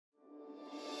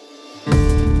Today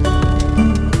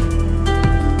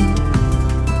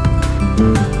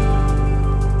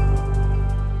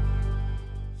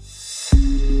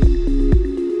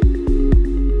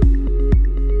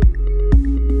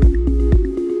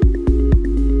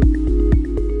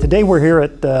we're here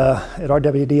at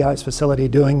RWDI's facility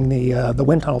doing the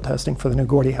wind tunnel testing for the new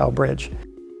Gordie Howe Bridge.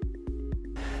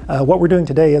 What we're doing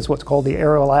today is what's called the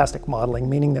aeroelastic modeling,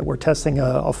 meaning that we're testing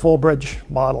a full bridge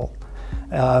model.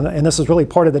 And this is really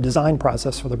part of the design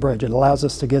process for the bridge. It allows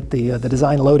us to get the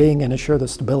design loading and assure the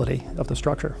stability of the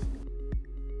structure.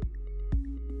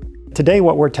 Today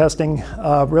what we're testing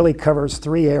really covers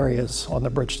three areas on the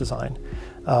bridge design.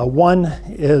 One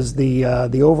is the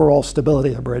overall stability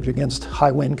of the bridge against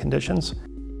high wind conditions.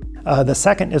 The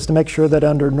second is to make sure that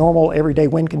under normal everyday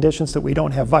wind conditions that we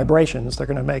don't have vibrations that are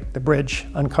going to make the bridge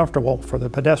uncomfortable for the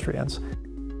pedestrians.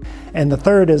 And the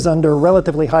third is under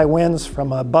relatively high winds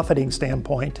from a buffeting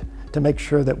standpoint to make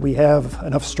sure that we have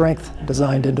enough strength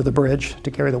designed into the bridge to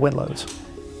carry the wind loads.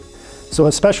 So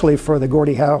especially for the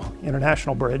Gordie Howe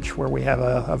International Bridge, where we have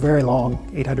a very long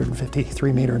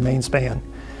 853-meter main span,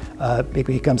 it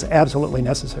becomes absolutely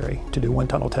necessary to do wind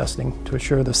tunnel testing to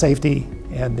assure the safety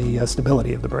and the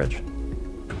stability of the bridge.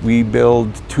 We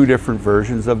build two different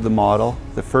versions of the model.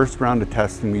 The first round of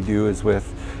testing we do is with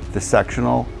the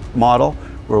sectional model,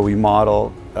 where we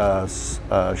model a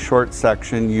short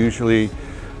section, usually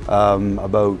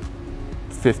about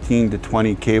 15 to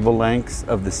 20 cable lengths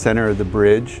of the center of the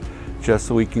bridge, just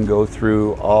so we can go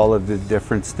through all of the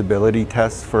different stability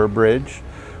tests for a bridge,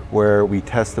 where we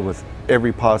test it with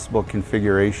every possible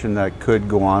configuration that could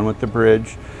go on with the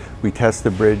bridge. We test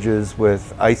the bridges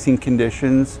with icing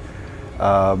conditions,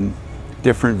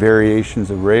 different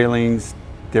variations of railings,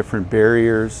 different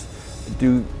barriers,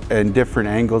 and different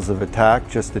angles of attack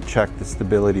just to check the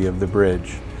stability of the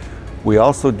bridge. We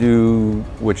also do,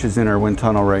 which is in our wind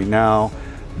tunnel right now,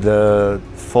 the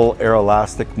full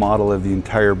aeroelastic model of the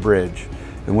entire bridge.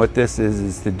 And what this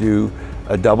is to do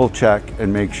a double check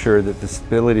and make sure that the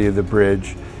stability of the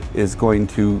bridge is going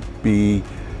to be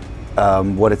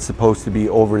what it's supposed to be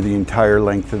over the entire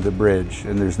length of the bridge,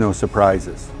 and there's no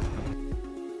surprises.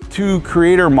 To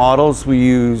create our models, we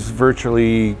use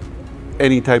virtually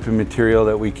any type of material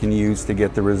that we can use to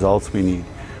get the results we need.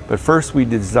 But first we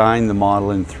design the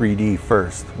model in 3D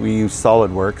first. We use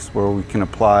SolidWorks, where we can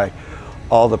apply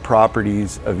all the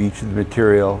properties of each of the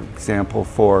material, example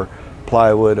for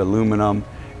plywood, aluminum,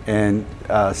 and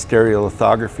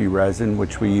stereolithography resin,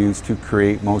 which we use to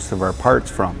create most of our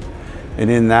parts from. And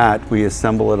in that, we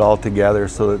assemble it all together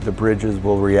so that the bridges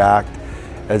will react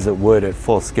as it would at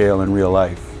full scale in real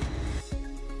life.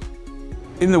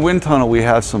 In the wind tunnel, we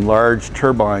have some large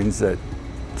turbines that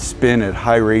spin at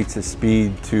high rates of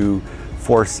speed to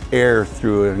force air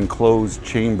through an enclosed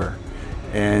chamber.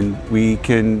 And we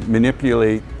can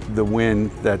manipulate the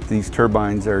wind that these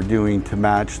turbines are doing to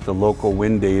match the local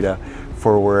wind data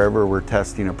for wherever we're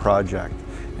testing a project.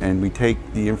 And we take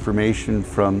the information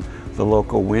from the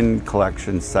local wind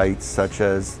collection sites, such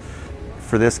as,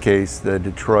 for this case, the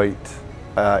Detroit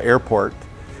airport,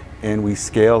 and we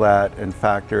scale that and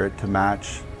factor it to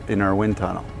match in our wind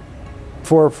tunnel.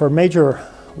 For major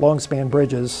long span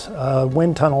bridges,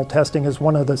 wind tunnel testing is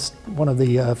one of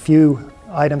the few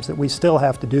items that we still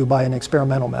have to do by an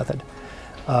experimental method.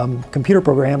 Computer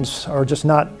programs are just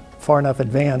not far enough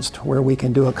advanced where we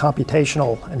can do a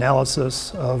computational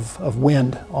analysis of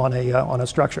wind on a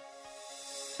structure.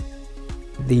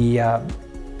 The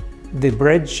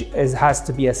bridge has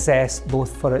to be assessed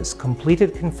both for its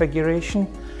completed configuration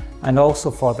and also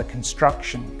for the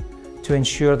construction to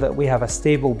ensure that we have a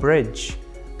stable bridge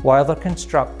while they're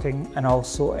constructing and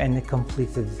also in the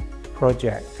completed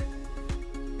project.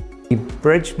 The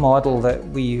bridge model that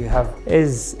we have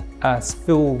is a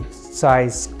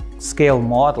full-size scale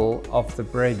model of the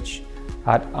bridge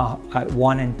at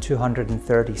 1 in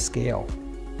 230 scale.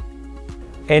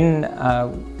 In a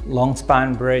long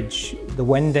span bridge, the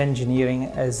wind engineering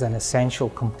is an essential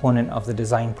component of the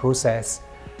design process.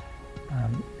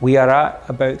 We are at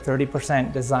about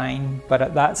 30% design, but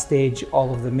at that stage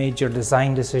all of the major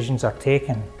design decisions are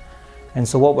taken. And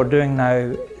so what we're doing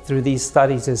now through these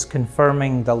studies is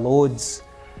confirming the loads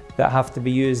that have to be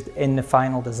used in the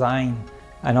final design,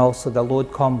 and also the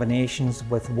load combinations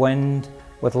with wind,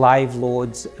 with live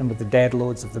loads, and with the dead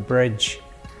loads of the bridge.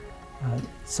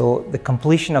 So the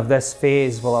completion of this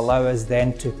phase will allow us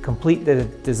then to complete the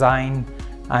design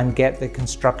and get the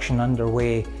construction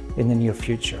underway in the near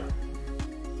future.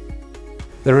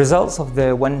 The results of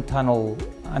the wind tunnel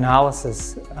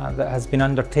analysis that has been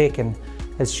undertaken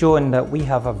has shown that we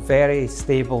have a very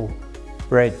stable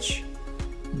bridge.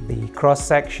 The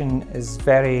cross-section is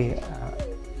very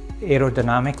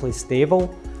aerodynamically stable,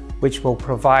 which will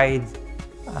provide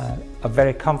a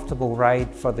very comfortable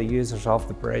ride for the users of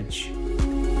the bridge.